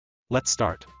Let's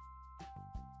start.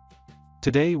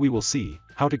 Today we will see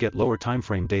how to get lower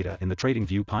timeframe data in the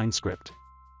Tradingview Pine script.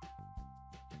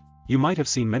 You might have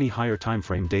seen many higher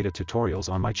timeframe data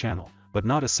tutorials on my channel, but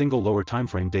not a single lower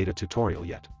timeframe data tutorial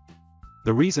yet.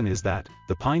 The reason is that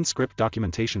the Pine script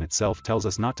documentation itself tells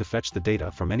us not to fetch the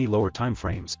data from any lower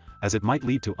timeframes, as it might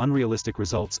lead to unrealistic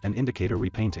results and indicator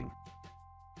repainting.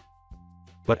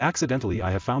 But accidentally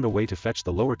I have found a way to fetch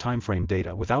the lower timeframe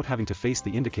data without having to face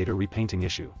the indicator repainting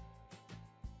issue.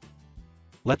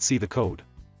 Let's see the code.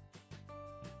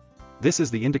 This is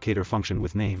the indicator function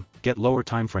with name, get lower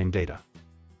timeframe data.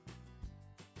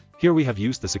 Here we have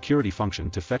used the security function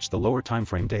to fetch the lower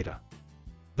timeframe data.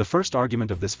 The first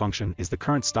argument of this function is the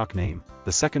current stock name,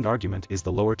 the second argument is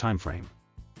the lower timeframe.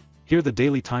 Here the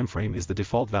daily timeframe is the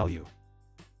default value.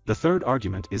 The third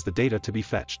argument is the data to be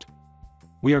fetched.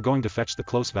 We are going to fetch the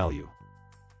close value.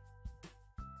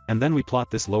 And then we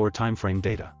plot this lower timeframe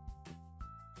data.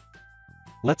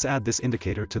 Let's add this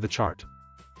indicator to the chart.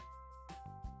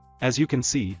 As you can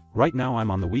see, right now I'm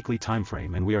on the weekly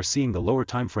timeframe and we are seeing the lower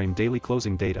timeframe daily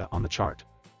closing data on the chart.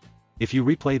 If you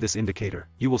replay this indicator,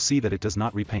 you will see that it does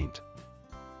not repaint.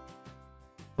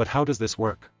 But how does this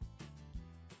work?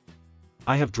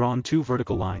 I have drawn two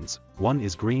vertical lines, one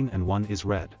is green and one is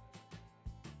red.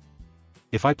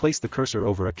 If I place the cursor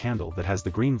over a candle that has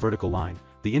the green vertical line,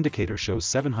 the indicator shows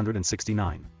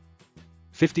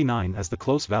 769.59 as the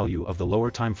close value of the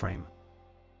lower timeframe.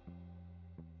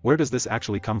 Where does this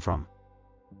actually come from?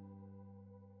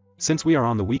 Since we are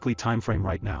on the weekly timeframe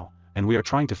right now, and we are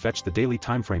trying to fetch the daily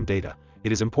timeframe data,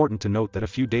 it is important to note that a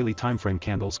few daily timeframe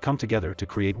candles come together to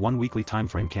create one weekly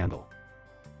timeframe candle.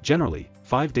 Generally,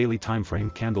 5 daily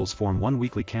timeframe candles form one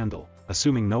weekly candle,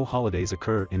 assuming no holidays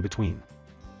occur in between.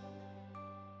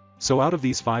 So out of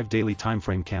these 5 daily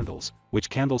timeframe candles, which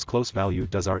candle's close value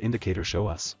does our indicator show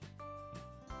us?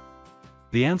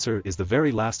 The answer is the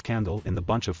very last candle in the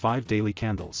bunch of 5 daily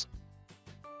candles.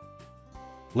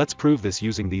 Let's prove this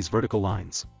using these vertical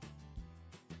lines.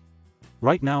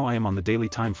 Right now I am on the daily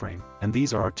timeframe, and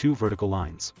these are our 2 vertical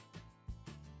lines.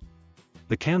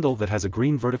 The candle that has a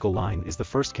green vertical line is the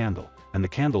first candle, and the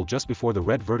candle just before the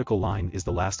red vertical line is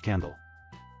the last candle.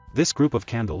 This group of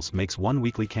candles makes one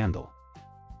weekly candle.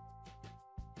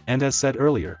 And as said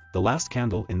earlier, the last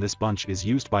candle in this bunch is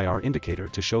used by our indicator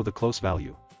to show the close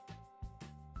value.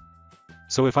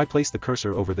 So if I place the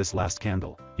cursor over this last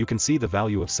candle, you can see the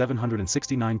value of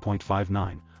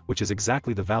 769.59, which is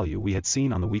exactly the value we had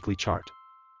seen on the weekly chart.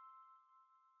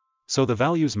 So the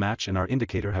values match and our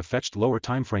indicator have fetched lower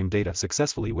timeframe data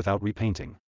successfully without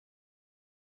repainting.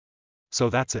 So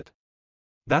that's it.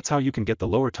 That's how you can get the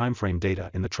lower timeframe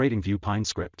data in the Tradingview Pine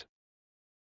script.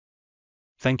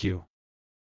 Thank you.